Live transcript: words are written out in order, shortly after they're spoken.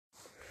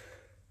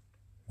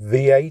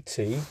VAT,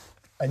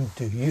 and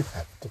do you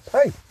have to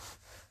pay?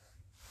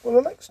 Well,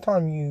 the next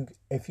time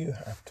if you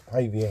have to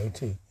pay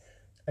VAT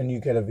and you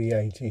get a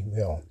VAT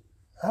bill,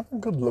 have a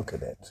good look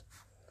at it.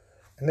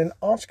 And then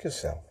ask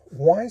yourself,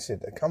 why is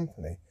it a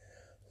company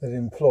that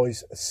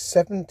employs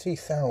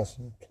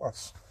 70,000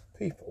 plus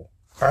people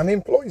and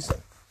employs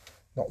them,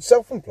 not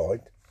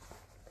self-employed?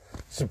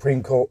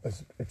 Supreme Court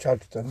has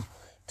judged them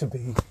to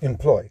be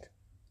employed.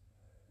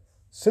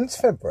 Since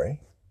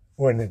February,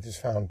 when it is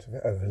found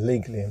to have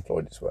illegally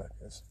employed its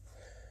workers,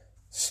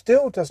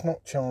 still does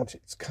not charge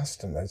its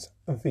customers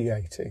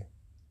VAT.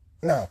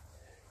 Now,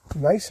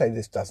 you may say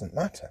this doesn't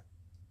matter.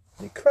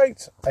 It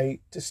creates a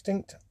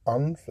distinct,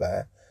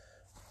 unfair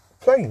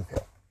playing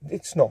field.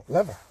 It's not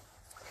level.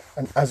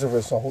 And as a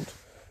result,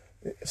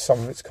 some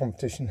of its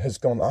competition has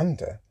gone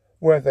under,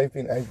 where they've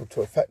been able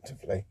to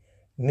effectively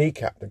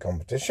kneecap the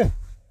competition.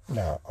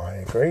 Now, I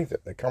agree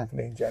that the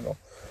company in general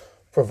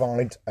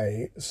provides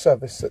a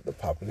service that the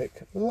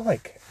public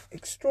like.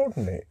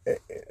 Extraordinary.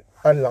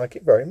 I like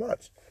it very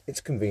much.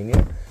 It's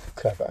convenient,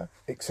 clever,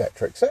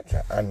 etc.,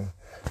 etc. And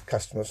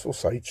customers will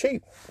say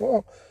cheap.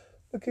 Well,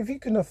 look, if you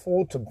can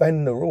afford to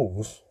bend the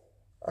rules,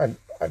 and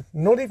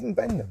not even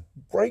bend them,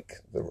 break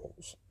the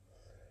rules,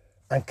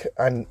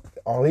 and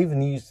I'll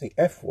even use the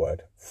F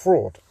word,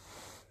 fraud.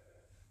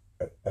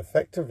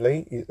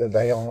 Effectively,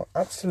 they are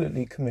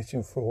absolutely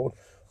committing fraud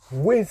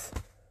with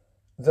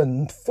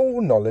the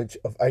full knowledge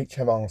of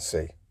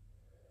HMRC.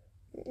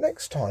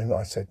 Next time,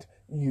 I said,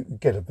 you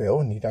get a bill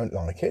and you don't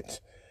like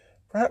it,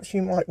 perhaps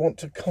you might want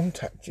to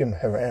contact Jim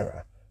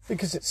Herrera,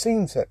 because it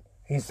seems that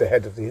he's the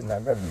head of the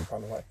Inland Revenue, by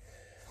the way.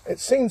 It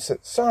seems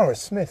that Sarah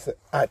Smith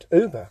at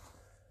Uber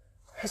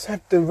has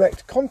had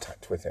direct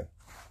contact with him.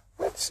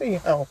 Let's see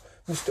how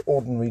Mr.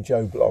 Ordinary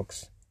Joe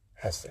Bloggs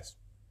has this.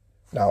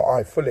 Now,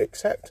 I fully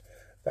accept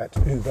that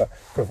Uber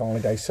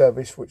provide a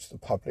service which the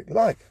public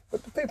like,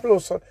 but the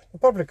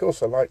public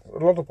also like, a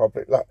lot of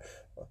public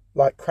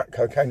like crack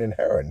cocaine and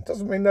heroin. It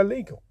doesn't mean they're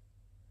legal.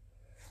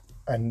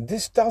 And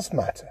this does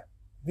matter,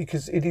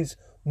 because it is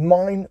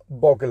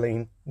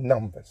mind-boggling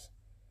numbers.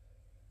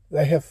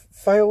 They have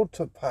failed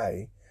to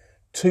pay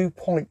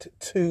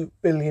 £2.2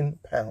 billion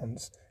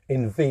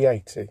in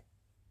VAT.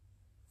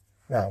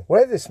 Now,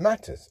 where this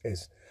matters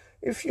is,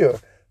 if you're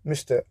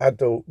Mr.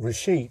 Adil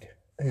Rashid,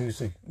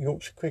 who's a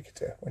Yorkshire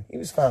cricketer, when he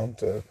was found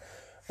to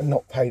have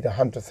not paid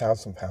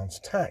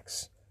 £100,000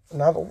 tax,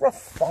 now the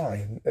rough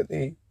fine that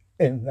the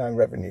Inland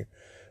Revenue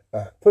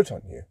put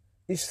on you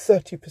is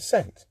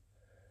 30%.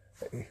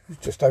 He was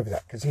just over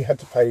that, because he had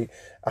to pay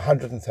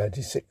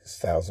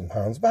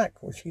 £136,000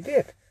 back, which he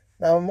did.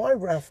 Now, in my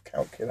rough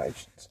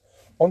calculations,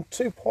 on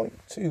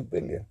 2.2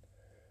 billion,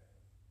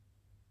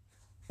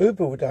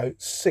 Uber would owe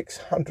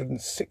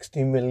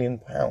 £660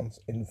 million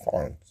in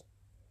fines.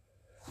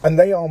 And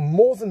they are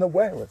more than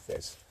aware of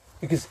this,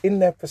 because in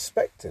their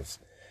perspectives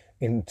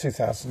in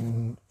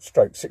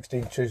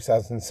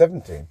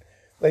 2016-2017,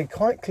 they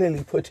quite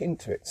clearly put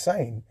into it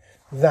saying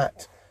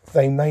that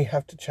they may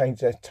have to change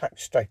their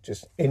tax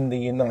status in the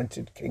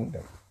United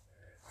Kingdom.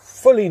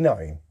 Fully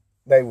knowing,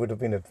 they would have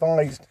been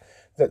advised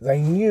that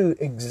they knew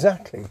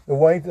exactly the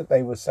way that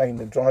they were saying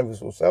the drivers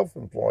were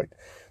self-employed.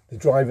 The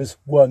drivers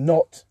were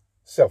not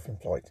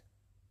self-employed.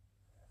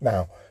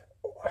 Now,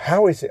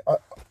 how is it?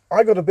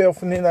 I got a bill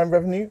from the Inland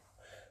Revenue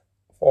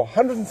for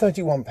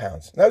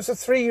 £131. Now, it's a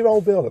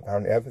 3-year-old bill,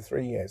 apparently, over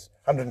 3 years.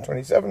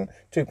 £127,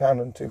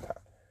 £2 and £2.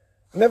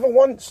 Never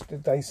once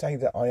did they say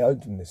that I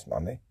owed them this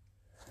money.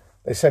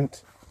 They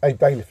sent a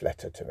bailiff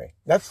letter to me.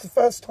 That's the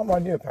first time I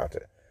knew about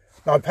it.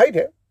 Now, I paid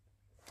it.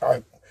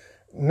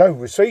 No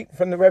receipt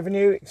from the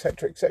revenue,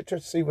 etc., to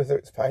see whether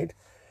it's paid.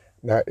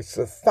 Now, it's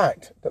the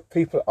fact that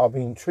people are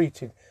being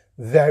treated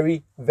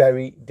very,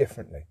 very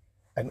differently.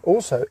 And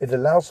also, it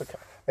allows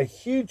a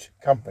huge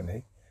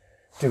company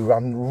to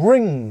run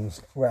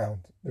rings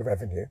around the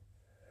revenue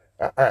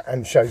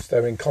and shows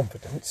their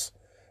incompetence,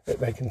 that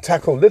they can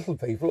tackle little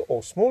people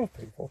or smaller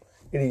people.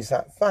 It is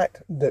that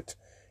fact that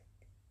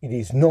it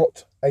is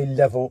not a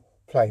level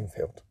playing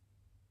field.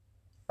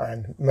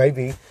 And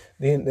maybe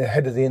the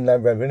head of the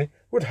Inland Revenue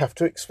would have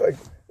to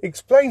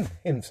explain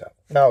himself.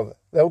 Now,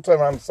 they'll turn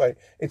around and say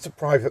it's a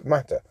private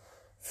matter.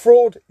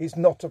 Fraud is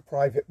not a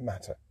private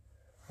matter.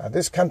 Now,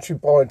 this country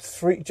borrowed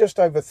just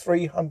over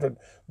 £300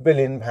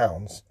 billion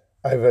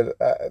over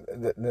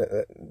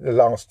the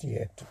last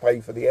year to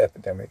pay for the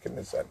epidemic and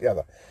this, that, and the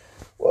other.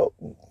 Well,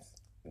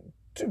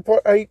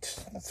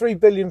 2.83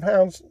 billion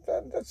pounds,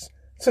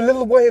 it's a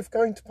little way of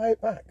going to pay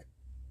it back.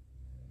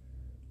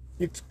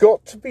 It's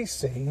got to be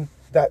seen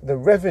that the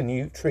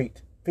revenue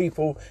treat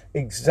people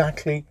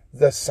exactly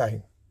the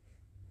same,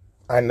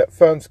 and that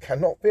firms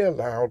cannot be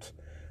allowed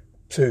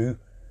to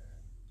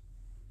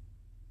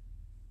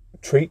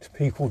treat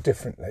people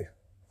differently.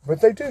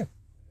 But they do.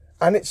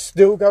 And it's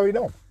still going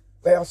on.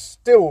 They are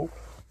still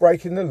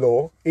breaking the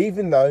law,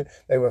 even though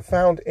they were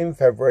found in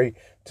February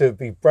to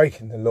be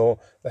breaking the law.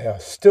 They are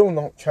still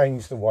not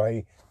changed the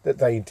way that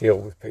they deal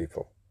with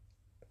people.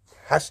 It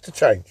has to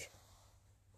change.